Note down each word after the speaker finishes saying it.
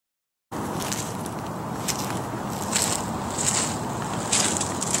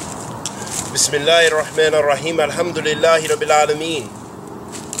Bismillahir Rahmanir Rahim. Alhamdulillahi Rabbil Alameen.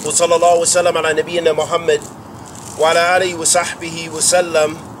 Wa sallallahu wa sallam ala nabiyyina Muhammad wa ala alihi wa sahbihi wa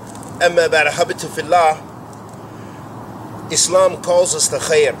sallam. Amma ba'd, habatu fillah. Islam calls us to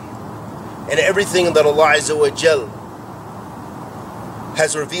khair, and everything that Allah Azza wa Jal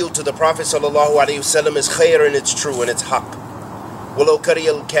has revealed to the Prophet sallallahu alayhi wa sallam is khair, and it's true, and it's haqq. Walau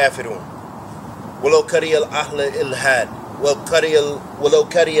kariyal kafirun, walau kariyal ahl ilhad, walau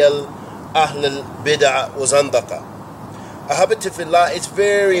kariyal Ahl Bid'ah wa Zandaqa. Ahabati fillah, it's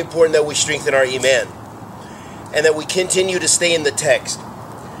very important that we strengthen our iman, and that we continue to stay in the text,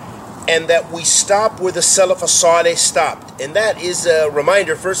 and that we stop where the Salaf Salih stopped. And that is a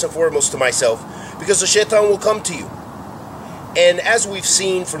reminder, first and foremost, to myself, because the shaitan will come to you. And as we've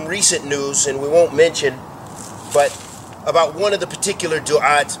seen from recent news, and we won't mention, but about one of the particular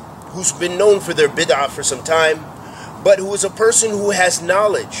du'at who's been known for their bid'ah for some time, but who is a person who has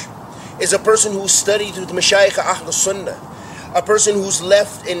knowledge, is a person who studied with Mashayikh Ahl Sunnah, a person who's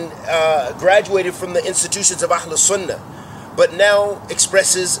left and graduated from the institutions of Ahl Sunnah, but now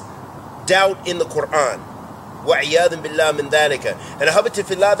expresses doubt in the Qur'an. وَعِيَاذٍ بِاللَّهِ مِنْ ذَلِكَ. And ahabati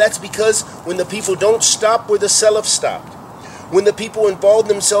fillah, that's because when the people don't stop where the Salaf stopped, when the people involve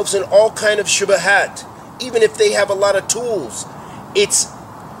themselves in all kind of shubahat, even if they have a lot of tools, it's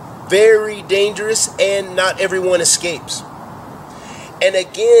very dangerous, and not everyone escapes. And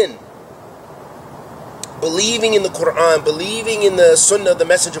again, believing in the Qur'an, believing in the Sunnah, the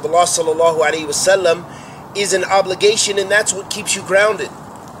message of Allah sallallahu alaihi wasallam, is an obligation, and that's what keeps you grounded.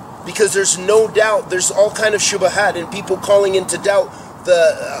 Because there's no doubt, there's all kind of shubahat, and people calling into doubt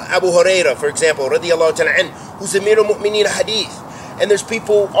the Abu Hurairah, for example, radiyallahu ta'ala anhu, who's Amir al-Mu'mineen Hadeeth. And there's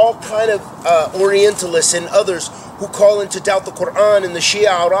people, all kind of Orientalists and others, who call into doubt the Qur'an, and the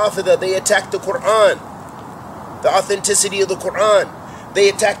Shia, Raafidah, they attack the Qur'an, the authenticity of the Qur'an. They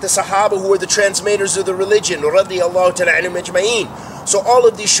attack the Sahaba, who are the transmitters of the religion, radiyallahu ta'ala anhum ajma'een. So all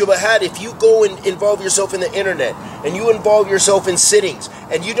of these shubahat, if you go and involve yourself in the internet, and you involve yourself in sittings,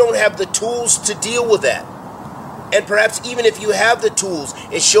 and you don't have the tools to deal with that, and perhaps even if you have the tools,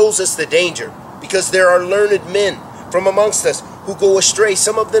 it shows us the danger, because there are learned men from amongst us who go astray,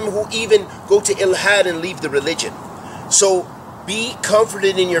 some of them who even go to ilhad and leave the religion. So be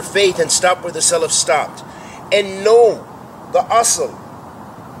comforted in your faith and stop where the Salaf stopped, and know the asl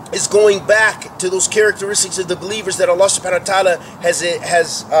is going back to those characteristics of the believers that Allah subhanahu wa ta'ala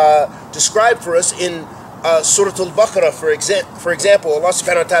has described for us in Surah Al-Baqarah. For example, Allah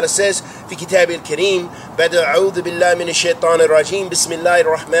subhanahu wa ta'ala says, في كتاب الكريم بعد أعوذ بالله من الشيطان الرجيم بسم الله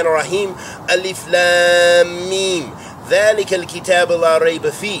الرحمن الرحيم ألف لام ميم ذلك الكتاب لا ريب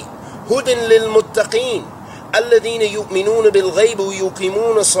فيه هدى للمتقين الذين يؤمنون بالغيب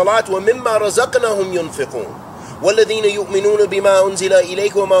ويقيمون الصلاة ومما رزقناهم ينفقون والذين يؤمنون بما أنزل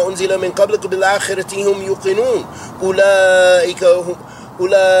إليك وما أنزل من قبلك بالآخرة هم يوقنون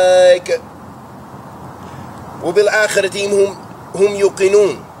أولئك وبالآخرة هم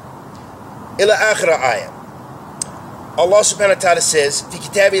يوقنون إلى آخر آية. Allah subhanahu wa ta'ala says في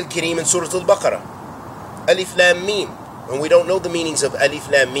كتاب الكريم in Surah Al-Baqarah, Alif Lam Mim, and we don't know the meanings of Alif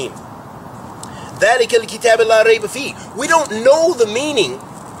Lam Mim. ذلك الكتاب لا ريب فيه. We don't know the meaning,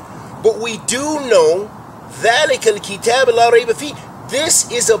 but we do know ذلك الكتاب لا ريب فيه. This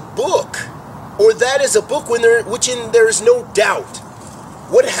is a book, or that is a book which there is no doubt.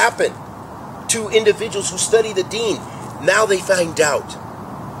 What happened to individuals who study the deen? Now they find doubt.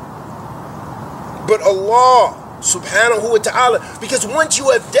 But Allah subhanahu wa ta'ala, because once you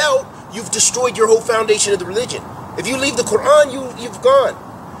have doubt, you've destroyed your whole foundation of the religion. If you leave the Qur'an, you've gone.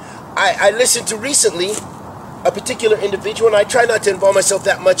 I listened to recently a particular individual, and I try not to involve myself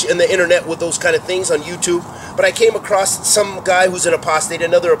that much in the internet with those kind of things on YouTube, but I came across some guy who's an apostate,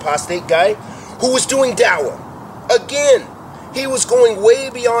 another apostate guy, who was doing da'wah. Again, he was going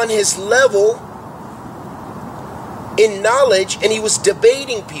way beyond his level in knowledge, and he was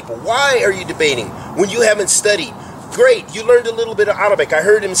debating people. Why are you debating when you haven't studied? Great, you learned a little bit of Arabic. I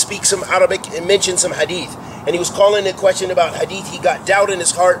heard him speak some Arabic and mention some Hadeeth, and he was calling a question about Hadeeth. He got doubt in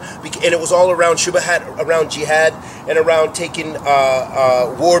his heart, and it was all around shubahat, around jihad, and around taking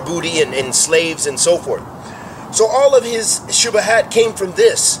war booty and slaves and so forth. So all of his shubahat came from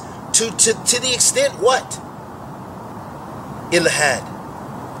this, to the extent what? Ilhad,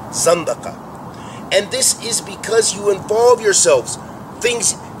 Zandaqa. And this is because you involve yourselves,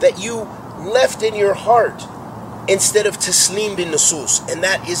 things that you left in your heart, instead of taslim bin nusus, and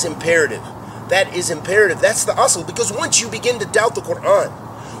that is imperative. That is imperative. That's the asl. Because once you begin to doubt the Qur'an,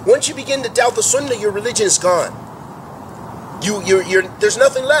 once you begin to doubt the Sunnah, your religion is gone. There's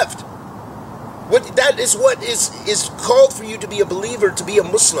nothing left. That is what is called for you to be a believer, to be a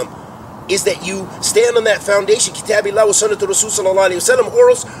Muslim, is that you stand on that foundation, Kitabillah wa Sunnatu Rasul sallallahu alayhi wa sallam, or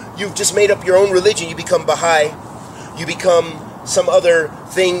else you've just made up your own religion. You become Baha'i, you become some other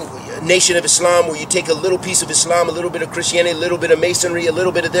thing, Nation of Islam, where you take a little piece of Islam, a little bit of Christianity, a little bit of Masonry, a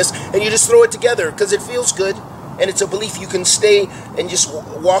little bit of this, and you just throw it together because it feels good, and it's a belief you can stay and just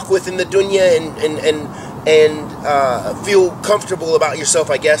walk with in the dunya and feel comfortable about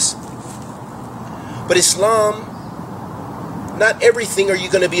yourself, I guess. But Islam, not everything are you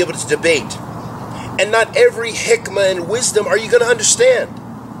going to be able to debate, and not every hikmah and wisdom are you going to understand.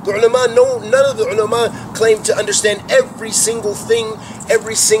 The ulama, none of the ulama claim to understand every single thing,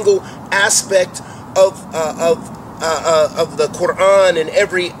 every single aspect of the Qur'an and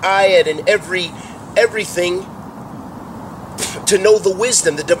every ayat and everything to know the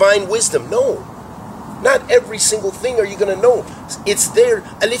wisdom, the divine wisdom. No, not every single thing are you going to know. It's there.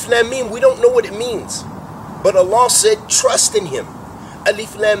 Alif Lam Mim, we don't know what it means, but Allah said, trust in Him.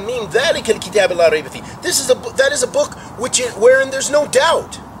 Alif Lam Mim, ذَلِكَ الْكِتَابِ لَا رَيْبَ فِيهِ. That is a book wherein there's no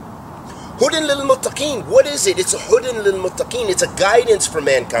doubt. Hudan lil muttaqeen. What is it? It's a hudan lil muttaqeen. It's a guidance for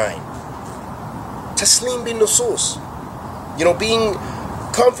mankind. Taslim bin nusus. You know, being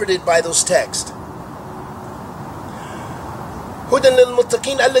comforted by those texts. Hudan lil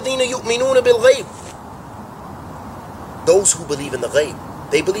muttaqeen alladhina yu'minuna bil ghayb. Those who believe in the ghayb.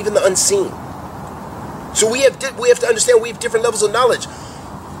 They believe in the unseen. So we have to understand we have different levels of knowledge.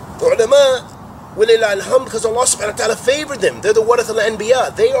 The ulama, because Allah subhanahu wa ta'ala favored them. They're the warath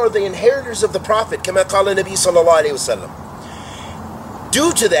al-anbiya. They are the inheritors of the Prophet. Kama qala Nabi sallallahu alayhi wa sallam.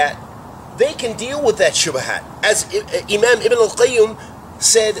 Due to that, they can deal with that shubhat. As Imam Ibn al-Qayyim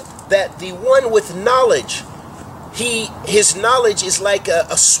said, that the one with knowledge, his knowledge is like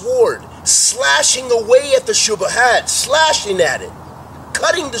a sword, slashing away at the shubhat, slashing at it,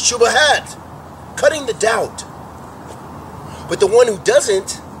 cutting the shubhat, cutting the doubt. But the one who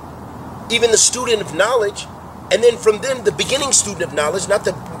doesn't, even the student of knowledge, and then from them the beginning student of knowledge, not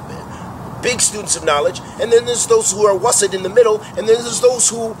the big students of knowledge, and then there's those who are wasat in the middle, and then there's those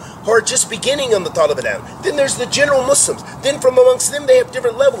who are just beginning on the talib al-ilm. Then there's the general Muslims. Then from amongst them they have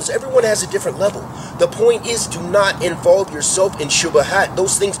different levels. Everyone has a different level. The point is, do not involve yourself in shubahat,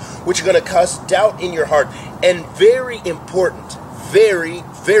 those things which are going to cause doubt in your heart. And very important, very,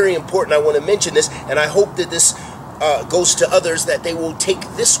 very important, I want to mention this, and I hope that this goes to others, that they will take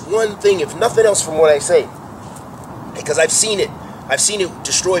this one thing, if nothing else, from what I say, because I've seen it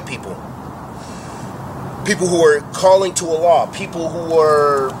destroy people who are calling to Allah, people who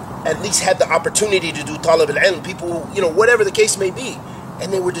are at least had the opportunity to do talib al-ilm, people, you know, whatever the case may be,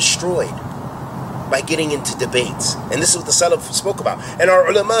 and they were destroyed by getting into debates. And this is what the Salaf spoke about, and our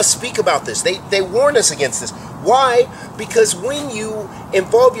ulama speak about this. They warn us against this. Why? Because when you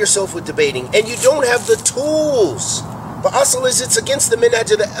involve yourself with debating and you don't have the tools, the asl is it's against the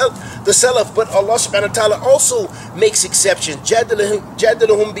minhaj of the Salaf, but Allah subhanahu wa ta'ala also makes exceptions.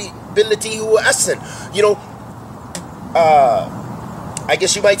 Jadalahum billati huwa ahsan. You know, I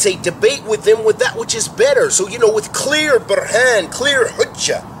guess you might say, debate with them with that which is better. So, you know, with clear burhan, clear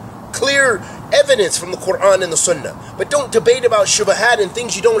hujjah, clear evidence from the Qur'an and the Sunnah. But don't debate about shubahat and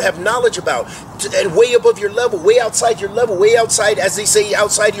things you don't have knowledge about, and way above your level, way outside your level, way outside, as they say,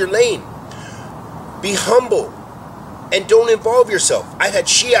 outside your lane. Be humble and don't involve yourself. I've had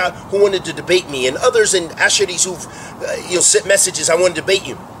Shia who wanted to debate me, and others in Asharis who've sent messages, I want to debate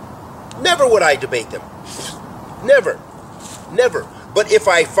you. Never would I debate them. Never. Never. But if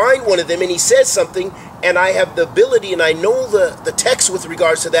I find one of them and he says something, and I have the ability and I know the text with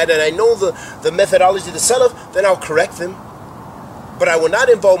regards to that, and I know the methodology of the Salaf, then I'll correct them. But I will not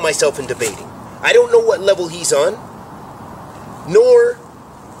involve myself in debating. I don't know what level he's on, nor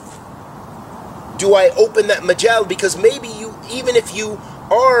do I open that majal, because maybe you, even if you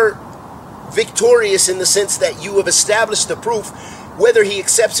are victorious in the sense that you have established the proof, whether he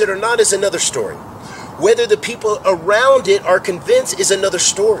accepts it or not is another story. Whether the people around it are convinced is another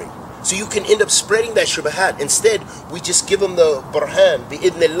story. So you can end up spreading that shubahat. Instead, we just give them the burhan,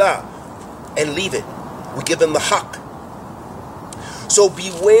 bi-idhnillah, and leave it. We give them the haqq. So be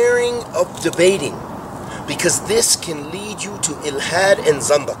wary of debating, because this can lead you to ilhad and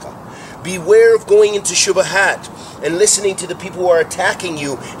zandaka. Beware of going into shubahat and listening to the people who are attacking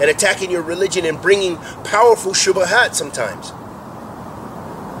you and attacking your religion and bringing powerful shubahat sometimes.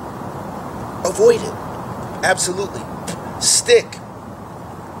 Avoid it. Absolutely. Stick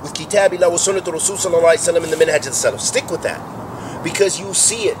with Kitabillah wa Sunnatu Rasul sallallahu alayhi wa sallam in the minhaj of the Salaf. Stick with that, because you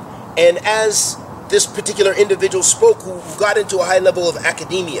see it. And as this particular individual spoke, who got into a high level of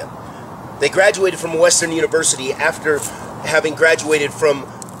academia, they graduated from a Western university after having graduated from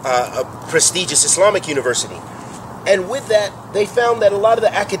a prestigious Islamic university. And with that, they found that a lot of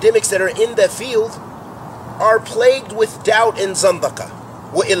the academics that are in that field are plagued with doubt and zandaka,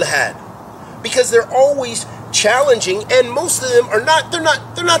 wa ilhad, because they're always challenging, and most of them are not.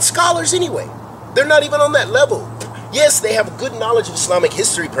 They're not scholars anyway. They're not even on that level. Yes, they have a good knowledge of Islamic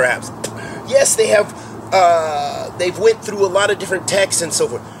history, perhaps. Yes, they have. They've went through a lot of different texts and so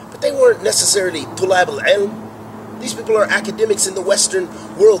forth, but they weren't necessarily tulab al-ilm. These people are academics in the Western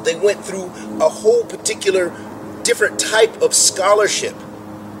world. They went through a whole particular different type of scholarship,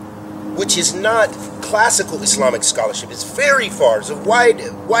 which is not classical Islamic scholarship. It's very far. It's a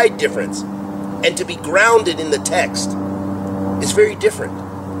wide difference. And to be grounded in the text is very different.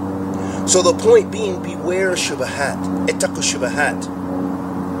 So the point being, beware shubahat. Ittaqu shubahat.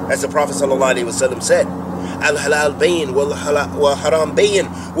 As the Prophet ﷺ said, Al-halal bayn wal-haram bayn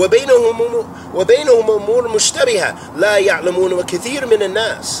wa baynahum umur mushtabiha la ya'lamun wa kathir min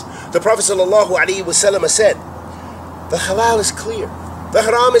an-nas. The Prophet ﷺ said, the halal is clear, the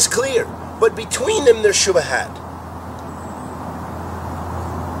haram is clear, but between them there's shubahat.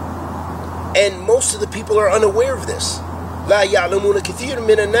 And most of the people are unaware of this. La ya'lamun wa kathir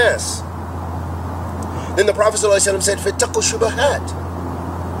min an-nas. Then the Prophet ﷺ said, fattaqu shubahat.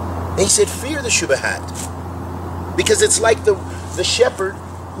 And he said, fear the shubahat. Because it's like the shepherd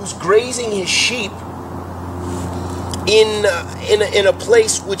who's grazing his sheep in a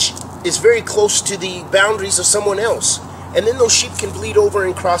place which is very close to the boundaries of someone else. And then those sheep can bleed over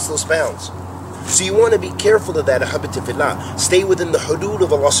and cross those bounds. So you want to be careful of that, ahabati fillah. Stay within the hudud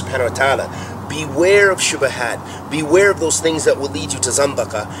of Allah subhanahu wa ta'ala. Beware of shubahat. Beware of those things that will lead you to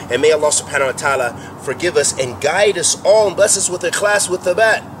zandaka. And may Allah subhanahu wa ta'ala forgive us and guide us all and bless us with ikhlas, with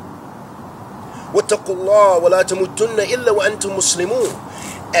thabat. وَاتَّقُوا اللَّهَ وَلَا تَمُوتُنَّ إِلَّا وَأَنْتُمْ مُسْلِمُونَ.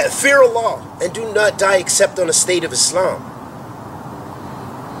 Fear Allah and do not die except on a state of Islam.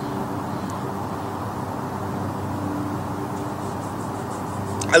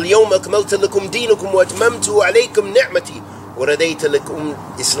 اليوم أكملت لكم دينكم وأتممت عليكم نعمتي ورديت لكم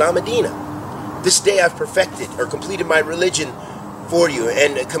إسلام دينا. This day I've perfected or completed my religion for you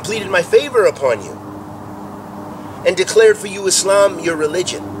and completed my favor upon you and declared for you Islam your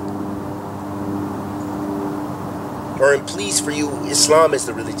religion. Or am pleased for you Islam as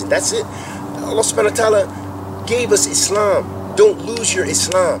the religion. That's it. Allah subhanahu wa ta'ala gave us Islam. Don't lose your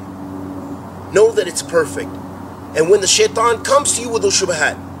Islam. Know that it's perfect. And when the shaitan comes to you with those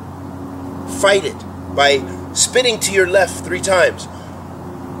shubahat, fight it by spitting to your left 3 times.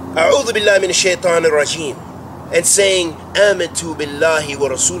 A'udhu billahi minash shaitanir rajim. And saying, Amantu billahi wa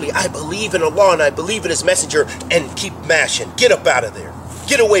rasuli. I believe in Allah and I believe in His messenger. And keep mashing. Get up out of there.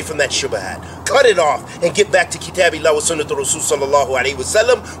 Get away from that shubahat. Cut it off and get back to Kitabillah wa Sunnatul Rasul sallallahu alayhi wa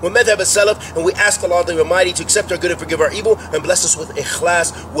sallam wa madhab as-salaf. And we ask Allah the Almighty to accept our good and forgive our evil and bless us with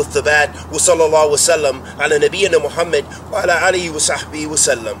ikhlas, with thabat. Wa sallallahu wa sallam ala nabiyyina Muhammad wa ala alihi wa sahbihi wa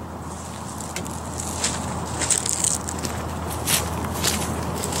sallam.